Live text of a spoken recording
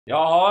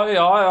Ja,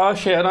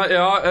 tjena.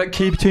 Ja,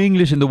 keep to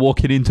English in the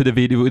walking into the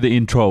video with the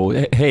intro.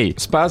 Hey,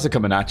 Spazzy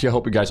coming at you. I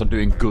hope you guys are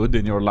doing good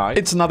in your life.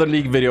 It's another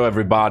League video,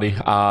 everybody.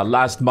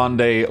 Last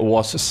Monday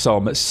was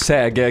some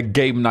Sega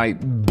game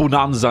night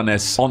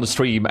bonanza-ness on the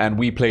stream, and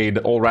we played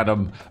all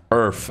random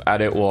URF,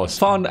 and it was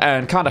fun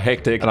and kind of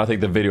hectic, and I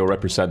think the video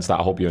represents that.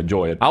 I hope you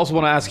enjoy it. I also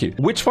want to ask you,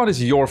 which one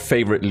is your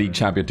favorite League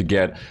champion to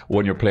get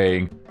when you're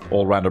playing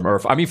all random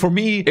URF? I mean, for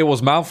me, it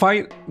was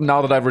Malphite,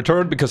 now that I've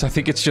returned, because I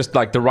think it's just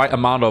like the right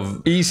amount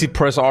of easy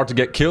press R to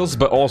get kills,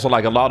 but also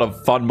like a lot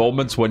of fun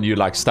moments when you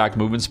like stack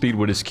movement speed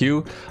with his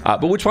Q.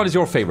 But which one is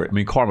your favorite? I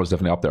mean, Karma's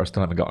definitely up there. I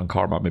still haven't gotten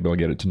Karma. Maybe I'll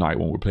get it tonight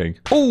when we're playing.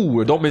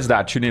 Oh, don't miss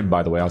that. Tune in,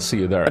 by the way. I'll see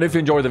you there. And if you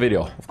enjoyed the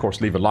video, of course,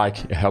 leave a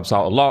like. It helps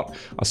out a lot.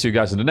 I'll see you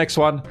guys in the next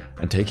one,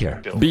 and take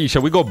care. B,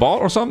 shall we go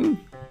bot or something?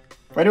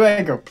 Where do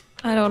I go?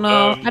 I don't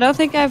know. I don't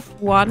think I've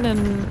won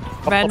in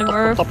random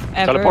URF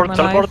ever teleport, in my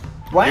teleport. life.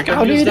 What? You can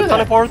How do use you the do that?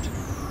 teleport.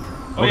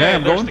 Oh, okay,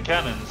 I'm there's going. the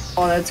cannons.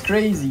 Oh, that's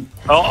crazy.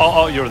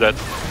 Oh, you're dead.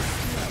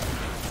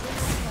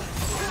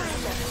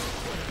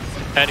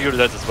 And you're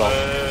dead as well.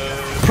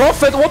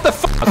 Prophet, what the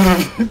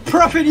fuck?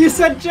 Prophet, you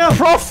said jump!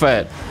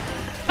 Prophet!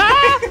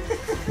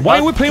 Why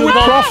are we playing with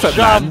Prophet,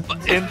 man?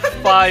 Jump in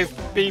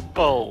 5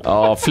 people.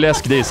 Oh,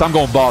 flesk this. I'm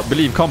going bot.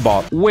 Believe, come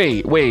bot.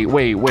 Wait.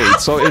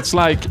 So it's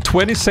like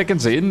 20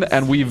 seconds in,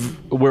 and we're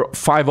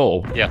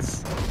 5-0.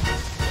 Yes.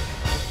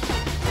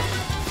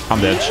 I'm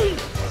dead.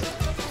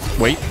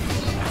 Wait,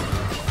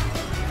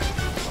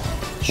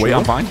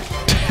 I'm fine.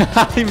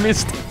 I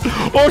missed.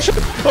 Oh shit!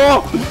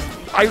 Oh!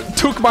 I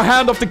took my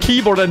hand off the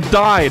keyboard and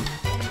died.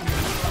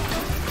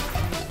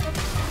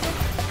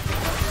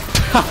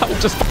 I'm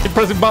just fucking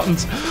pressing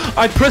buttons.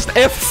 I pressed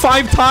F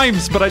 5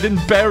 times, but I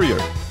didn't bury her.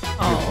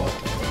 Oh.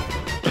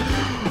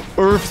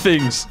 URF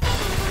things.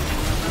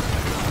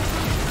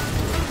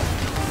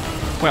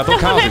 Wait, I thought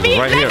Kaz was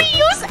right here. Let me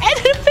use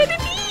infinity!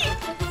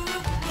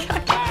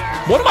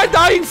 What am I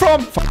dying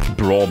from? Fucking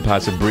Braum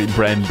passive,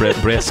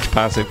 Bresk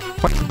passive.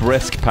 Fucking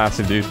Bresk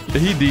passive, dude.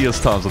 He deals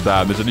tons of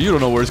damage and you don't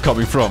know where it's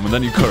coming from, and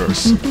then you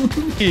curse.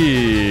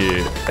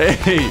 Hey,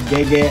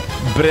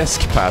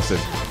 Bresk passive.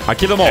 I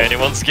killed them all.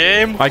 Anyone's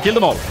game? I killed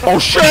them all. Oh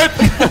shit!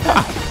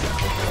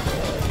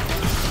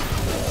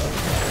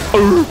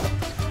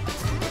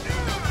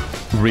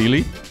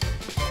 Really?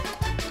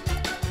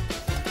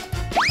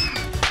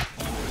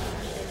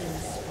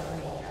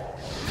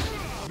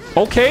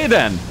 Okay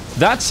then.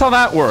 That's how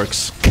that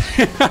works.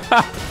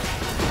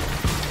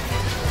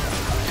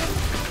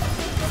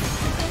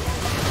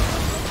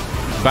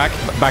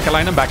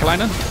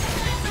 Back-a-linen.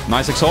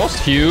 Nice exhaust.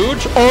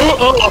 Huge.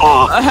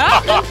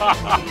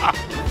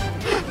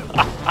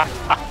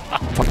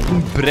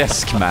 Fucking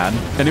Bresk, man.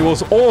 And it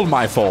was all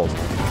my fault.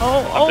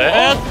 I'm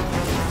dead.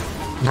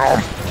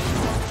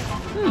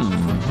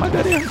 My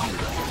bad here.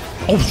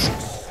 Oh,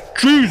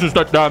 Jesus,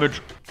 that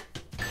damage.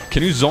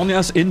 Can you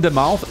Zonia's in the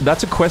mouth?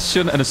 That's a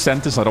question and a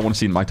sentence I don't want to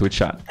see in my Twitch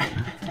chat.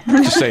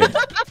 Just say it.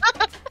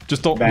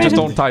 Just don't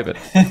type it.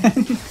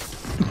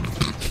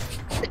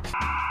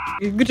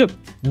 Good job.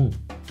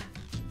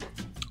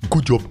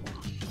 Good job.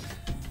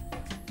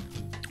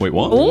 Wait,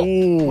 what? Oh.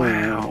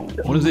 Wow.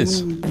 What is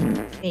this?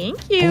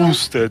 Thank you.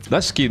 Boosted.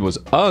 That skin was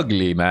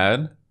ugly,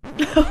 man.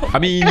 I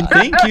mean,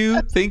 thank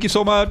you. Thank you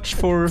so much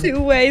for... 2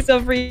 ways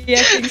of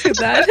reacting to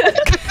that.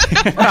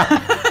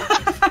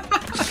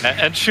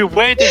 And she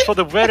waited for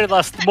the very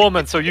last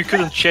moment, so you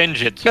couldn't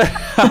change it. I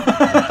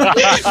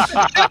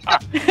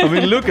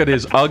mean, look at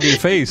his ugly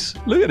face.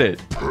 Look at it.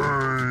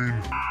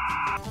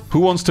 Who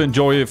wants to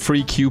enjoy a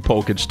free Q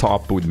pokage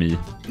top with me?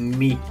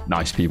 Me.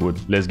 Nice, people.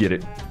 Let's get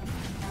it.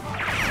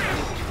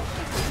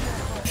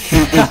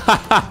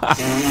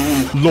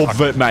 Love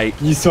it, mate.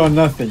 You saw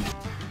nothing.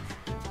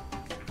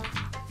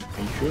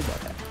 Are you sure about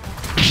that?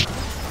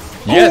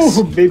 Yes.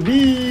 Oh, baby.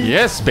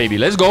 Yes, baby.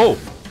 Let's go.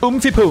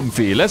 Oomphy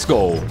poomfy. Let's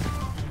go.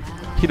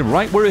 Hit him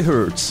right where it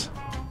hurts.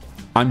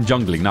 I'm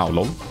jungling now,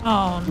 lol.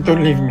 Oh, no.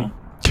 Don't leave me.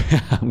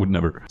 Would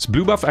never. Is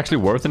blue buff actually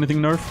worth anything,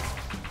 nerf?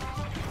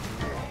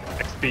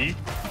 XP.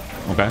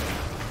 Okay.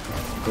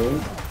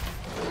 Good.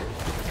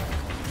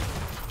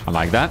 I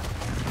like that.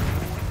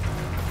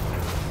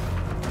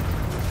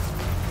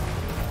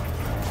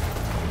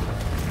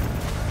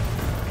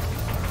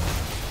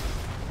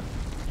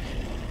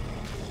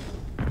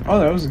 Oh,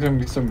 that was gonna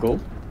be some gold.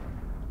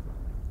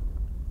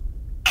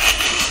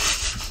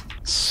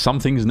 Some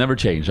things never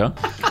change, huh?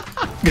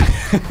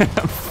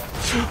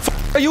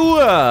 F you!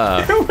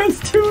 It was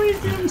too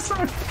easy, I'm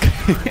sorry.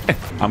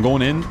 I'm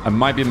going in. I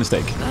might be a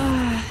mistake.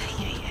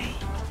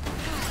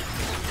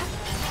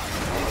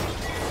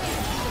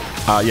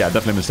 Yeah,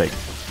 definitely a mistake.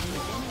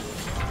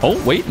 Oh,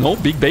 wait, no,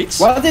 big baits.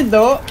 What did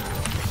though?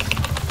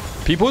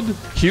 Peepwood,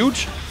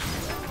 huge.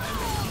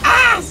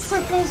 Ah,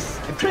 suckers!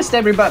 I pressed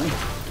every button.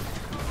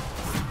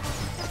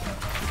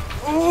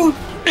 Oh,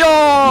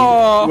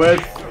 Yeah!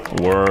 worth.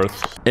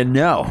 Worth. And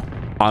now,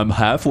 I'm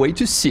halfway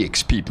to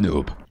 6, peep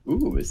noob.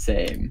 Ooh,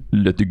 same.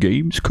 Let the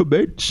games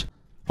commence.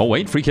 Oh,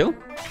 wait, free kill.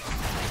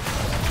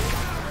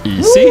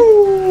 Easy.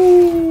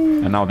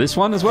 Woo! And now this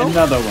one as well.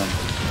 Another one.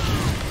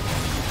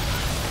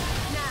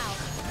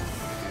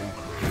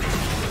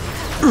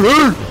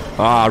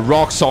 Ah,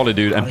 rock solid,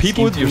 dude. And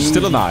people, you're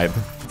still alive.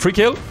 Free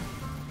kill.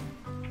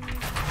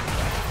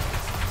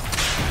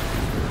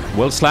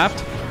 Well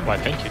slapped. Why,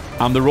 thank you.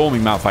 I'm the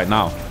roaming Malphite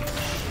now.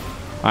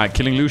 Alright,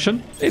 killing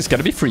Lucian. It's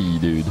gonna be free,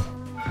 dude.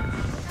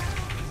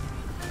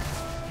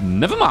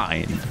 Never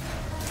mind.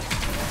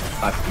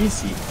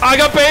 Easy. I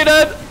got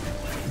baited!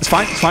 It's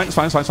fine, it's fine, it's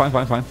fine, it's fine, it's fine, it's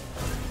fine, it's fine.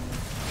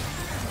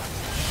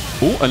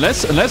 Oh,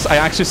 unless I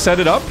actually set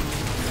it up.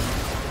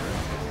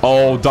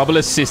 Oh, double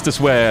assist as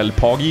well.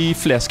 Poggy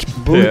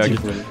fläskbög.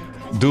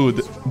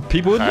 Dude,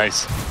 people.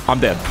 Nice. I'm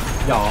dead.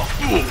 Yeah.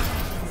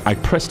 I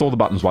pressed all the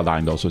buttons while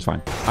dying though, so it's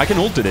fine. I can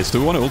ulti this. Do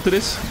we want to ulti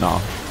this?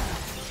 No.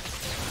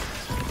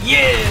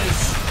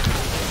 Yes!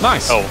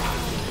 Nice. Oh.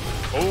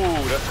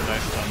 Oh, that's a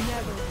nice one.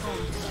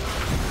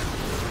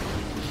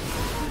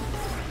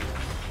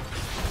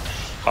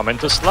 Coming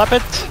to slap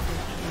it.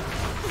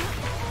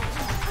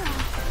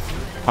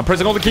 I'm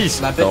pressing all the keys.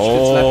 Slap it,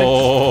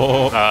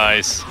 oh.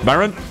 Nice.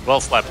 Baron. Well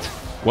slapped.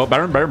 Well,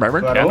 Baron.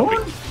 Baron?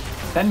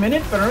 10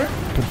 minute burn.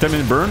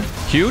 10-minute burn.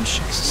 Huge.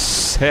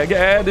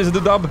 Sega, this is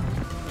the dub.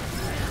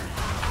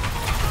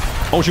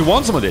 Oh, she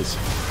wants some of this.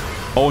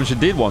 Oh, and she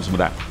did want some of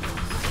that.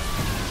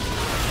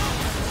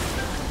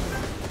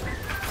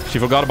 She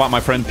forgot about my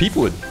friend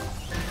Peepwood.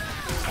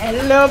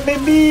 Hello,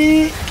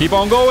 baby. Keep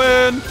on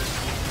going.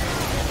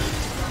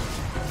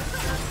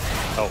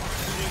 Oh.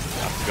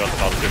 I forgot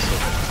about this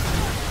one.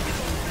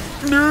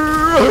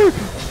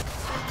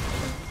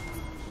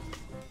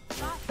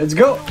 Let's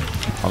go.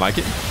 I like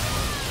it.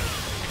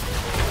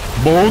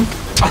 Bonk.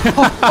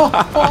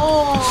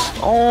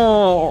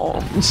 Oh,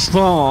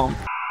 stop.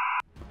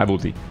 I have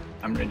ulti.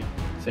 I'm ready.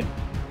 Same.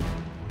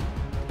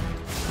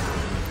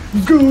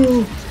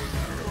 Go.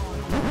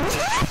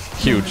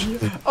 Huge.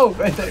 Oh,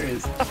 right there it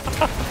is.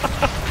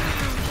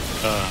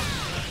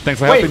 Thanks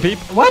for helping, Peep.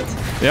 What?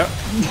 Yeah.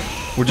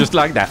 We're just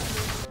like that.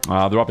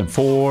 They're up in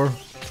 4.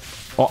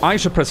 Oh, I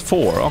should press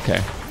 4. Okay.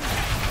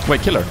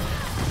 Wait, kill her.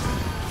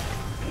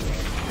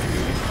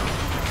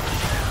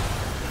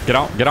 Get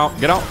out, get out,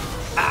 get out.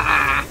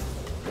 Ah.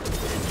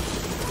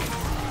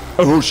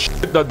 Oh,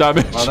 shit, that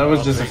damage. Well, that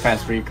was just a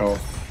fast recall.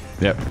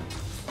 Yep.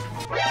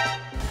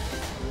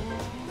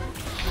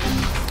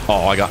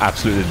 Oh, I got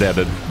absolutely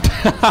deaded.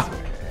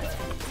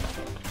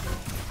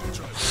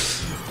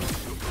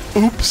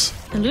 Oops.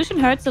 Illusion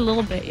hurts a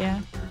little bit,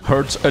 yeah.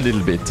 Hurts a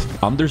little bit.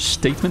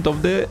 Understatement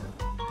of the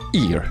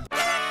year.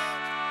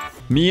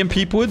 Me and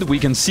Peepwood, we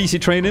can CC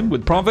train him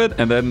with Prophet,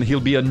 and then he'll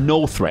be a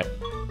no threat.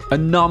 A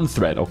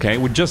non-threat, okay?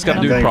 We just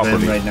gotta do it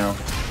properly. Right now.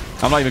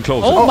 I'm not even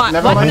close. Oh, my,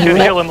 never what? mind. You can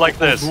heal him like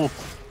this.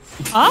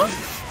 Huh?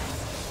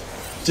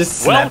 Just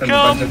snap him a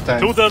bunch Welcome of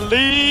times. to the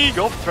League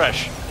of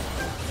Thrash.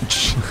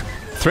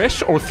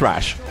 Thresh or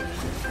thrash?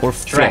 Or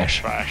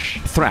thrash? Thrash.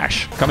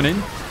 Thrash. Coming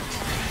in.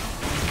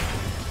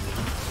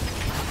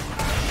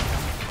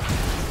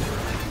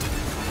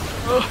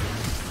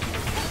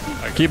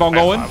 Keep on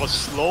going. I was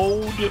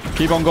slowed.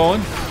 Keep on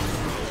going.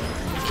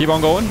 Keep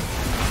on going.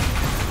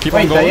 Keep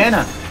Wait, on going.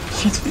 Diana.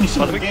 She's finishing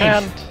But the we game.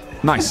 can't.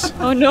 Nice.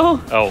 Oh no.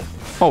 Oh.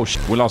 Oh,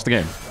 shit. We lost the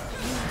game.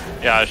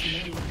 Yeah.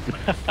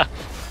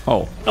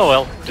 Oh. Oh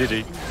well.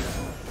 GG.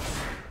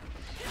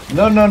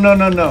 No.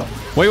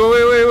 Wait.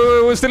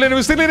 We're still in it.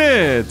 We're still in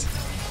it.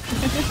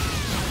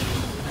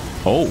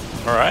 Oh.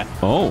 Alright.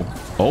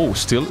 Oh.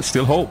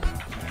 Still hope.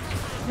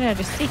 Yeah,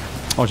 just see.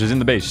 Oh, she's in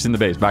the base. She's in the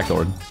base.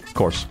 Backdoor. Of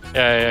course.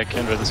 Yeah,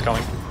 Kindred is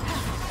coming.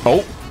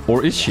 Oh.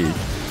 Or is she?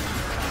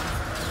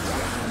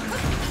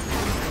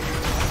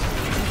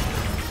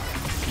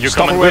 You're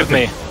Stop coming her with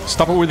me.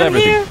 Stop her with I'm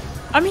everything. here.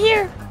 I'm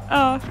here.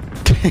 Oh.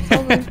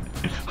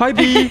 Hi,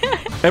 B.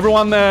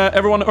 everyone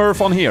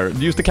URF on here.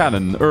 Use the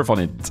cannon. URF on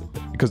it.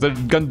 Because they're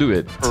gonna do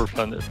it.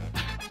 Perfect.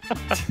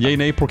 Yay,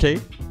 nay, por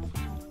K.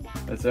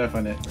 Let's surf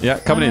on it. Yeah,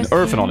 coming in.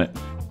 URFing on it.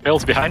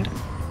 Bill's behind.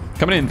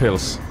 Coming in,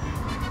 Pills.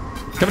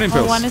 Coming in, Oh,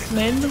 Pills. one is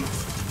mid.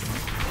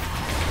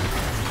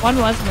 One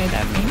was mid,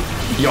 I mean.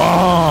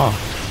 Yeah.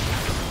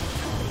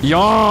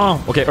 Yeah.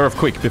 Okay, URF,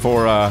 quick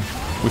before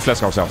we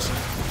flask ourselves.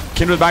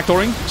 Kindred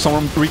backdooring.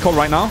 Someone recall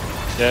right now.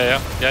 Yeah.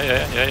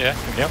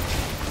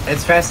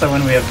 It's faster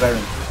when we have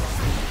Baron.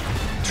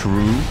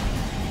 True.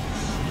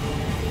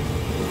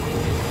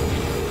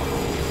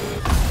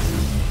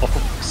 Oh, for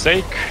fuck's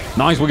sake.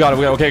 Nice, we got it.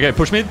 Okay.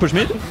 Push mid.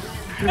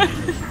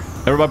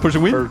 Everybody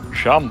pushing mid. For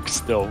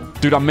jumps though.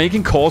 Dude, I'm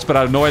making calls, but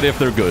I have no idea if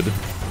they're good.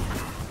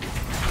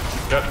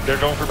 Yeah, they're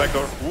going for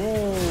backdoor.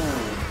 Ooh.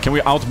 Can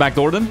we out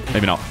backdoor them?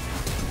 Maybe not.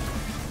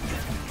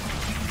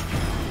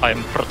 I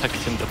am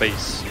protecting the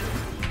base.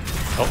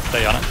 Oh,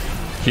 Diana.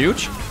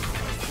 Huge.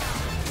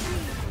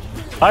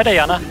 Hi,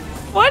 Diana.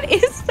 What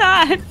is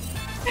that?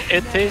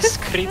 It is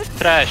crit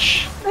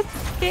trash. That's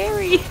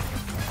scary.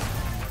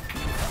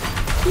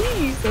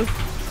 Jesus.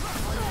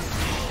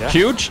 Yeah.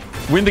 Huge.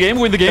 Win the game.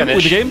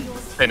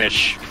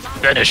 Finish.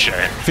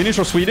 Finisher. Finnish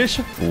or Swedish?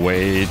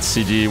 Wait,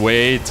 CG,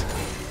 wait.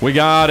 We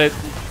got it.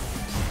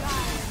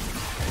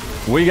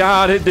 We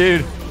got it,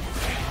 dude.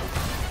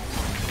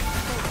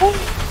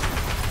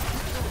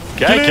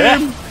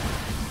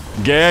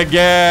 Gag.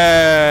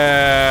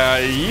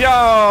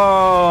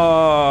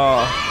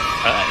 Yeah.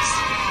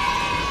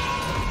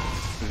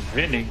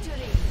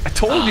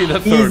 told you the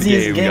third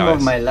Easiest game guys.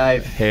 of my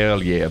life.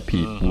 Hell yeah,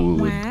 people.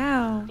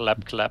 Wow.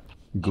 Clap, clap.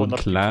 Good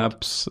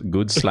claps,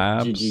 good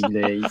slaps. GG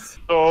days.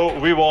 So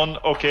we won.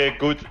 Okay,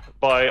 good.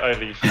 Bye. I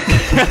leave.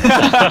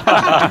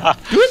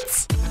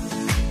 Good.